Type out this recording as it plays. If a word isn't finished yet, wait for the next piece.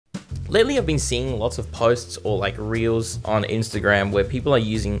Lately, I've been seeing lots of posts or like reels on Instagram where people are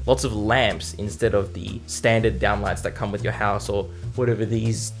using lots of lamps instead of the standard downlights that come with your house or whatever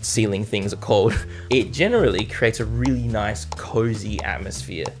these ceiling things are called. It generally creates a really nice, cozy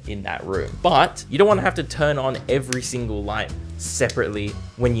atmosphere in that room. But you don't want to have to turn on every single light separately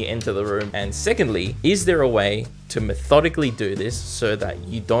when you enter the room. And secondly, is there a way to methodically do this so that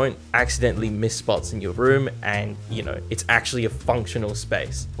you don't accidentally miss spots in your room and, you know, it's actually a functional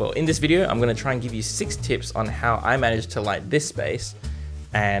space? Well, in this video, I'm going to try and give you 6 tips on how I managed to light this space,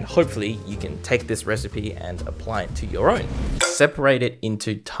 and hopefully you can take this recipe and apply it to your own. Separate it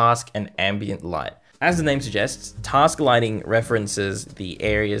into task and ambient light. As the name suggests, task lighting references the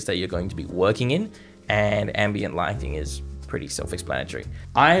areas that you're going to be working in, and ambient lighting is pretty self-explanatory.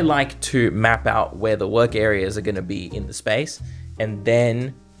 I like to map out where the work areas are going to be in the space and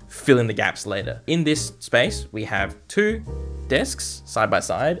then fill in the gaps later. In this space, we have 2 desks side by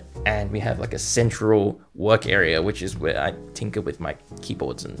side, and we have like a central work area, which is where I tinker with my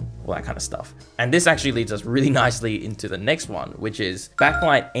keyboards and all that kind of stuff. And this actually leads us really nicely into the next one, which is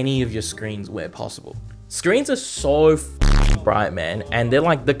backlight any of your screens where possible. Screens are so bright, man, and they're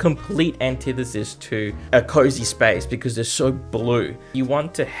like the complete antithesis to a cozy space because they're so blue. You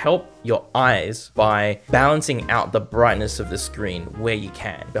want to help your eyes by balancing out the brightness of the screen where you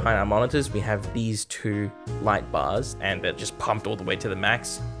can. Behind our monitors, we have these 2 light bars, and they're just pumped all the way to the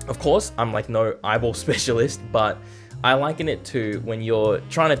max. Of course, I'm like no eyeball specialist, but I liken it to when you're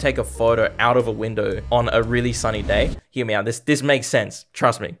trying to take a photo out of a window on a really sunny day. Hear me out, this makes sense,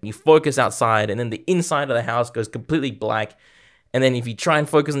 trust me. You focus outside and then the inside of the house goes completely black. And then if you try and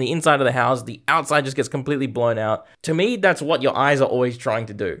focus on the inside of the house, the outside just gets completely blown out. To me, that's what your eyes are always trying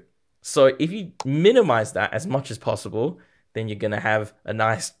to do. So if you minimize that as much as possible, then you're gonna have a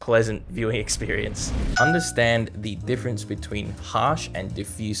nice, pleasant viewing experience. Understand the difference between harsh and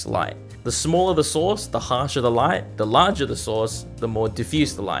diffuse light. The smaller the source, the harsher the light. The larger the source, the more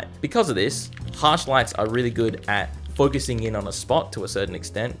diffuse the light. Because of this, harsh lights are really good at focusing in on a spot to a certain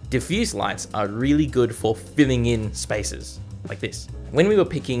extent. Diffuse lights are really good for filling in spaces like this. When we were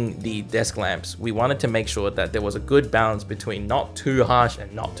picking the desk lamps, we wanted to make sure that there was a good balance between not too harsh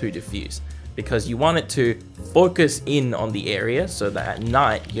and not too diffuse, because you want it to focus in on the area so that at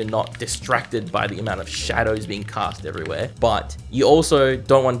night you're not distracted by the amount of shadows being cast everywhere. But you also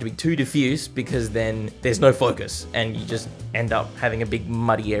don't want it to be too diffuse because then there's no focus and you just end up having a big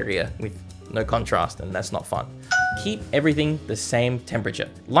muddy area with no contrast, and that's not fun. Keep everything the same temperature.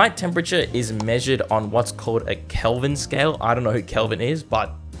 Light temperature is measured on what's called a Kelvin scale. I don't know who Kelvin is,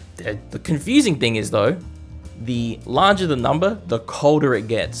 but the confusing thing is though, the larger the number, the colder it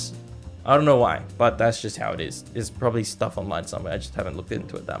gets. I don't know why, but that's just how it is. There's probably stuff online somewhere, I just haven't looked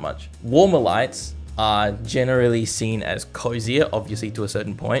into it that much. Warmer lights are generally seen as cozier, obviously to a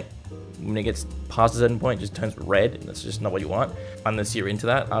certain point. When it gets past a certain point, it just turns red, and that's just not what you want, unless you're into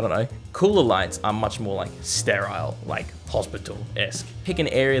that, I don't know. Cooler lights are much more like sterile, like hospital-esque. Pick an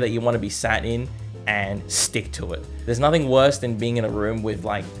area that you want to be sat in and stick to it. There's nothing worse than being in a room with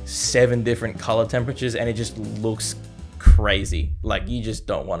like 7 different color temperatures and it just looks crazy. Like, you just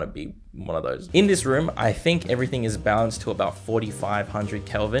don't want to be one of those. In this room, I think everything is balanced to about 4,500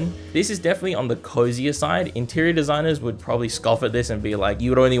 Kelvin. This is definitely on the cozier side. Interior designers would probably scoff at this and be like,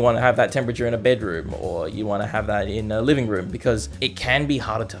 you would only want to have that temperature in a bedroom, or you want to have that in a living room, because it can be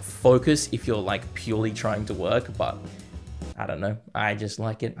harder to focus if you're like purely trying to work. But I don't know, I just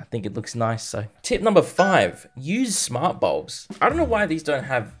like it. I think it looks nice. So tip number 5, use smart bulbs. I don't know why these don't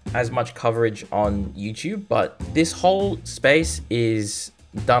have as much coverage on YouTube, but this whole space is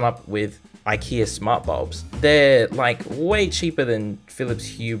done up with IKEA smart bulbs. They're like way cheaper than Philips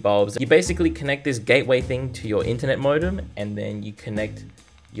Hue bulbs. You basically connect this gateway thing to your internet modem, and then you connect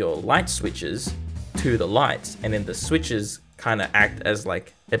your light switches to the lights, and then the switches kind of act as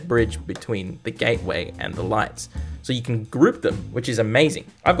like a bridge between the gateway and the lights. So you can group them, which is amazing.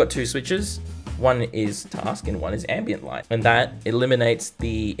 I've got 2 switches. One is task and one is ambient light. And that eliminates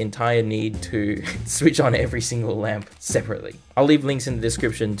the entire need to switch on every single lamp separately. I'll leave links in the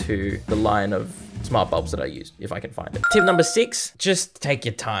description to the line of smart bulbs that I use, if I can find it. Tip number 6, just take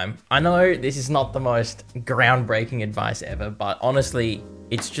your time. I know this is not the most groundbreaking advice ever, but honestly,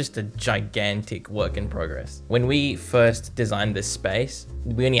 it's just a gigantic work in progress. When we first designed this space,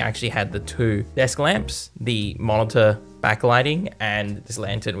 we only actually had the 2 desk lamps, the monitor backlighting, and this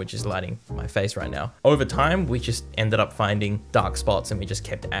lantern, which is lighting my face right now. Over time, we just ended up finding dark spots, and we just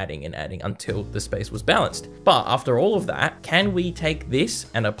kept adding and adding until the space was balanced. But after all of that, can we take this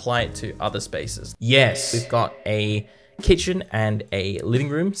and apply it to other spaces? Yes, we've got a kitchen and a living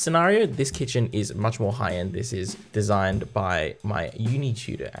room scenario. This kitchen is much more high-end. This is designed by my uni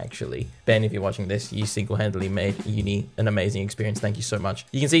tutor, actually. Ben, if you're watching this, you single-handedly made uni an amazing experience. Thank you so much.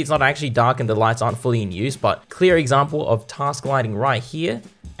 You can see it's not actually dark and the lights aren't fully in use, but clear example of task lighting right here.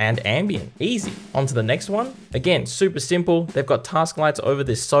 And ambient, easy. On to the next one. Again, super simple. They've got task lights over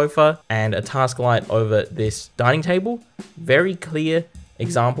this sofa and a task light over this dining table. Very clear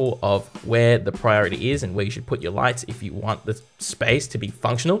example of where the priority is and where you should put your lights if you want the space to be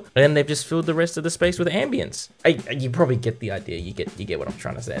functional. And then they've just filled the rest of the space with ambience. You probably get the idea. You get what I'm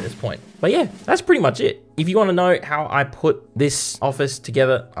trying to say at this point. But yeah, that's pretty much it. If you want to know how I put this office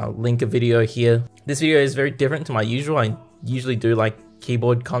together, I'll link a video here. This video is very different to my usual. I usually do like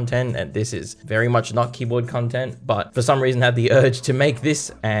keyboard content, and this is very much not keyboard content, but for some reason had the urge to make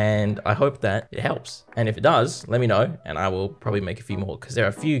this, and I hope that it helps. And if it does, let me know and I will probably make a few more, because there are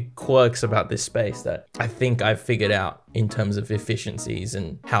a few quirks about this space that I think I've figured out in terms of efficiencies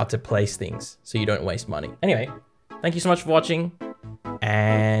and how to place things so you don't waste money. Anyway, thank you so much for watching,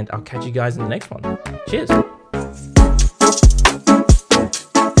 and I'll catch you guys in the next one. Cheers.